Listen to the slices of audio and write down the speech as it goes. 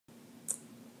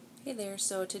Hey there,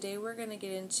 so today we're going to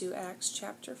get into Acts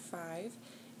chapter 5,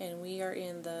 and we are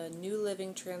in the New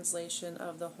Living Translation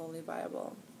of the Holy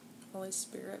Bible. Holy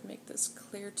Spirit, make this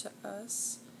clear to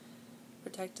us.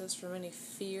 Protect us from any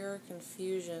fear or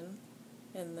confusion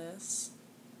in this.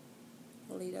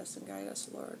 Lead us and guide us,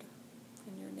 Lord,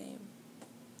 in your name.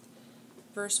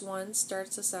 Verse 1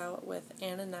 starts us out with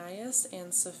Ananias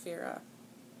and Sapphira.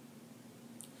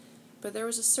 But there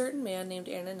was a certain man named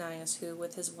Ananias who,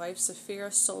 with his wife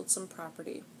Sapphira, sold some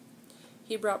property.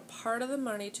 He brought part of the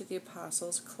money to the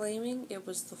apostles, claiming it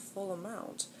was the full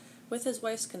amount. With his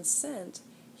wife's consent,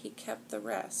 he kept the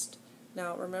rest.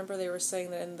 Now, remember they were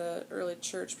saying that in the early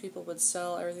church, people would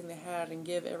sell everything they had and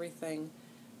give everything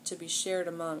to be shared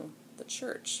among the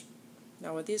church.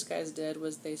 Now, what these guys did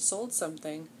was they sold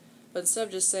something, but instead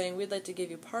of just saying, we'd like to give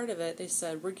you part of it, they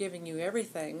said, we're giving you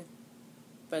everything.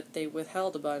 But they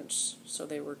withheld a bunch, so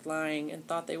they were lying and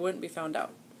thought they wouldn't be found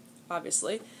out.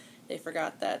 Obviously, they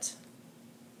forgot that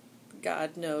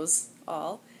God knows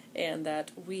all and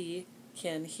that we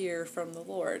can hear from the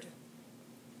Lord.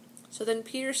 So then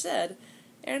Peter said,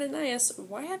 Ananias,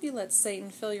 why have you let Satan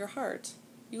fill your heart?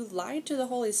 You lied to the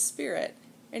Holy Spirit,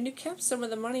 and you kept some of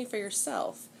the money for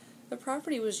yourself. The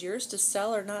property was yours to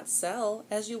sell or not sell,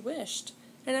 as you wished,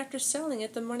 and after selling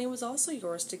it, the money was also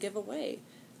yours to give away.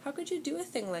 How could you do a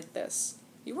thing like this?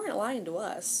 You weren't lying to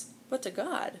us, but to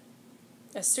God.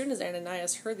 As soon as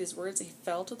Ananias heard these words, he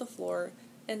fell to the floor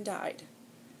and died.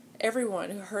 Everyone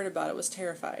who heard about it was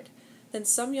terrified. Then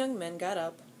some young men got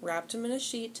up, wrapped him in a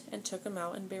sheet, and took him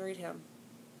out and buried him.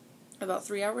 About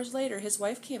 3 hours later, his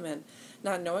wife came in,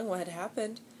 not knowing what had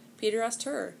happened. Peter asked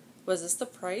her, Was this the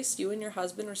price you and your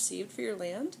husband received for your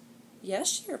land? Yes,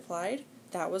 she replied.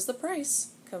 That was the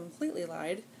price. Completely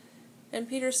lied. And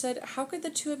Peter said, How could the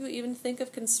two of you even think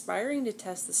of conspiring to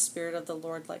test the Spirit of the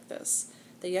Lord like this?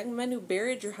 The young men who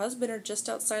buried your husband are just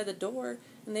outside the door,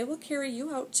 and they will carry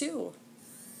you out too.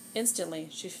 Instantly,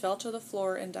 she fell to the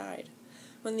floor and died.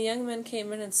 When the young men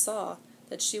came in and saw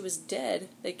that she was dead,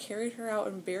 they carried her out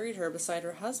and buried her beside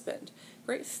her husband.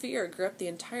 Great fear gripped the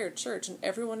entire church and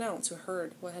everyone else who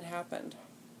heard what had happened.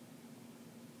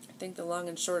 I think the long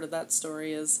and short of that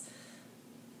story is,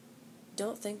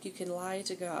 don't think you can lie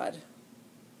to God.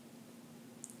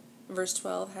 Verse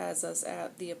 12 has us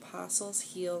at the apostles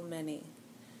heal many.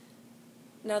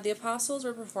 Now the apostles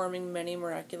were performing many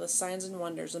miraculous signs and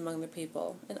wonders among the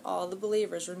people, and all the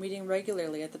believers were meeting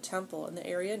regularly at the temple in the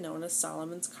area known as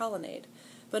Solomon's Colonnade.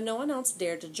 But no one else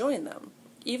dared to join them,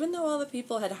 even though all the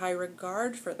people had high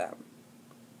regard for them.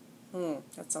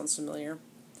 That sounds familiar.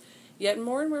 Yet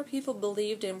more and more people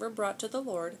believed and were brought to the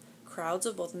Lord, crowds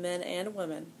of both men and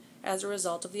women, as a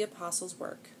result of the apostles'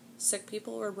 work. Sick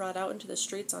people were brought out into the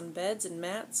streets on beds and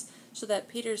mats so that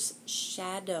Peter's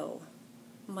shadow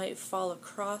might fall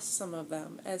across some of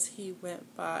them as he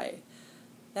went by.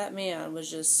 That man was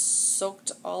just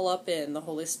soaked all up in the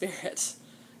Holy Spirit.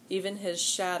 Even his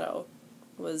shadow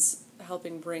was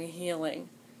helping bring healing.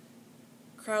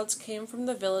 Crowds came from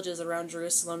the villages around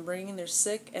Jerusalem, bringing their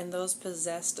sick and those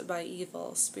possessed by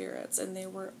evil spirits, and they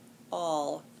were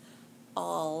all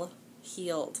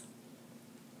healed.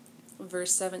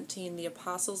 Verse 17, the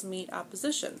apostles meet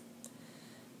opposition.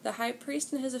 The high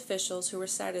priest and his officials, who were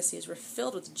Sadducees, were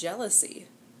filled with jealousy.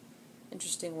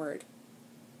 Interesting word.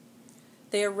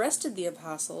 They arrested the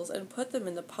apostles and put them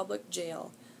in the public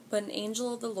jail, but an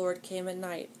angel of the Lord came at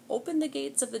night, opened the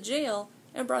gates of the jail,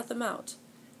 and brought them out.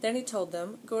 Then he told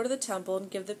them, Go to the temple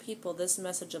and give the people this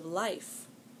message of life.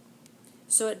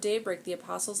 So at daybreak the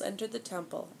apostles entered the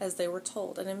temple, as they were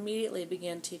told, and immediately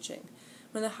began teaching.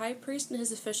 When the high priest and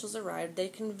his officials arrived, they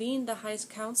convened the high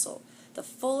council, the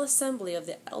full assembly of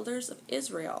the elders of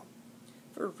Israel.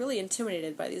 They were really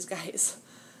intimidated by these guys.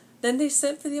 Then they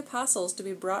sent for the apostles to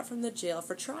be brought from the jail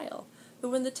for trial. But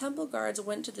when the temple guards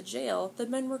went to the jail, the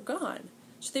men were gone.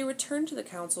 So they returned to the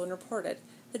council and reported,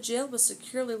 The jail was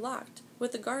securely locked,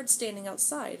 with the guards standing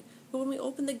outside, but when we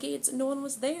opened the gates, no one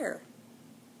was there.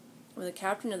 When the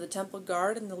captain of the temple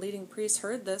guard and the leading priests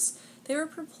heard this, they were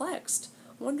perplexed,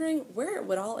 wondering where it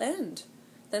would all end.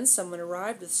 Then someone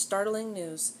arrived with startling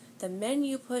news. The men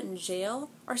you put in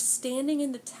jail are standing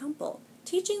in the temple,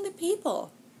 teaching the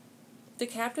people. The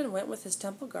captain went with his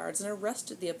temple guards and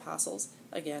arrested the apostles,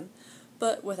 again,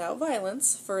 but without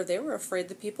violence, for they were afraid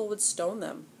the people would stone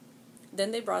them.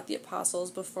 Then they brought the apostles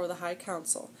before the high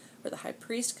council, where the high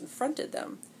priest confronted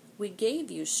them. We gave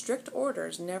you strict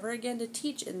orders never again to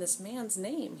teach in this man's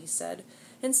name, he said.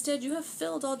 Instead, you have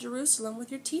filled all Jerusalem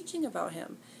with your teaching about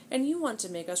him, and you want to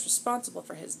make us responsible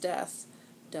for his death.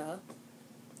 Duh.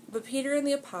 But Peter and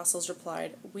the apostles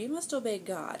replied, We must obey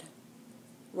God.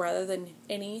 rather than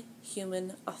any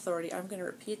human authority. I'm going to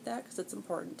repeat that because it's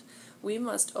important. We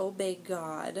must obey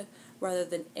God rather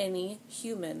than any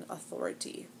human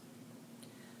authority.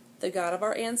 The God of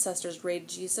our ancestors raised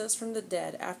Jesus from the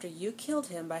dead after you killed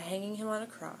him by hanging him on a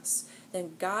cross.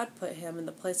 Then God put him in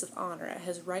the place of honor at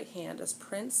his right hand as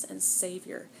Prince and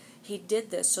Savior. He did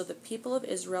this so the people of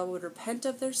Israel would repent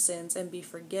of their sins and be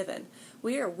forgiven.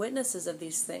 We are witnesses of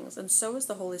these things, and so is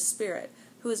the Holy Spirit,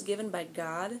 who is given by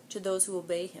God to those who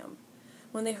obey him.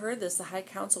 When they heard this, the high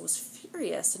council was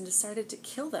furious and decided to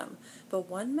kill them. But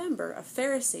one member, a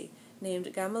Pharisee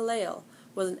named Gamaliel,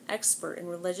 was an expert in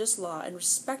religious law and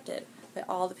respected by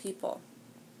all the people.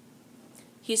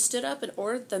 He stood up and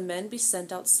ordered the men be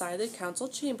sent outside the council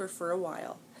chamber for a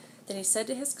while. Then he said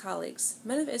to his colleagues,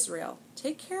 "Men of Israel,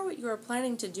 take care what you are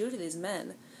planning to do to these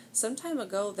men. Some time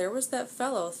ago there was that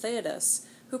fellow Theudas,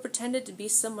 who pretended to be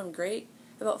someone great.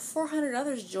 About 400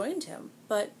 others joined him,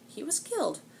 but he was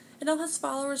killed, and all his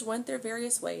followers went their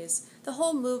various ways. The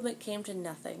whole movement came to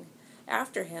nothing.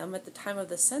 After him, at the time of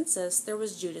the census, there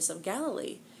was Judas of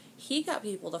Galilee. He got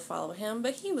people to follow him,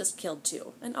 but he was killed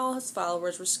too, and all his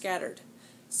followers were scattered.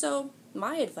 So,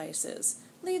 my advice is,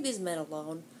 leave these men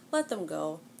alone. Let them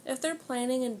go. If they're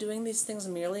planning and doing these things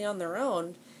merely on their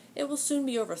own, it will soon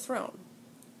be overthrown.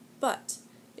 But,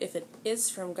 if it is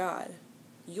from God,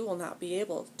 you will not be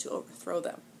able to overthrow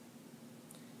them.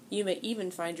 You may even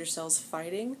find yourselves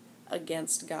fighting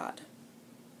against God."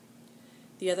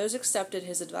 The others accepted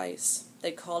his advice.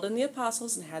 They called in the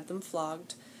apostles and had them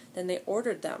flogged. Then they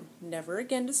ordered them never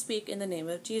again to speak in the name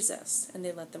of Jesus, and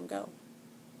they let them go.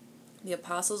 The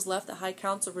apostles left the high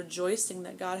council rejoicing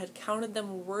that God had counted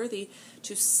them worthy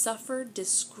to suffer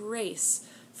disgrace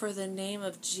for the name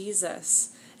of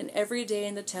Jesus. And every day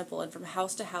in the temple and from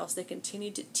house to house they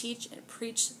continued to teach and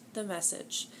preach the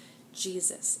message.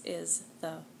 Jesus is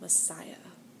the Messiah.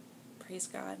 Praise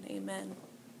God. Amen.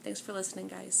 Thanks for listening,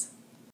 guys.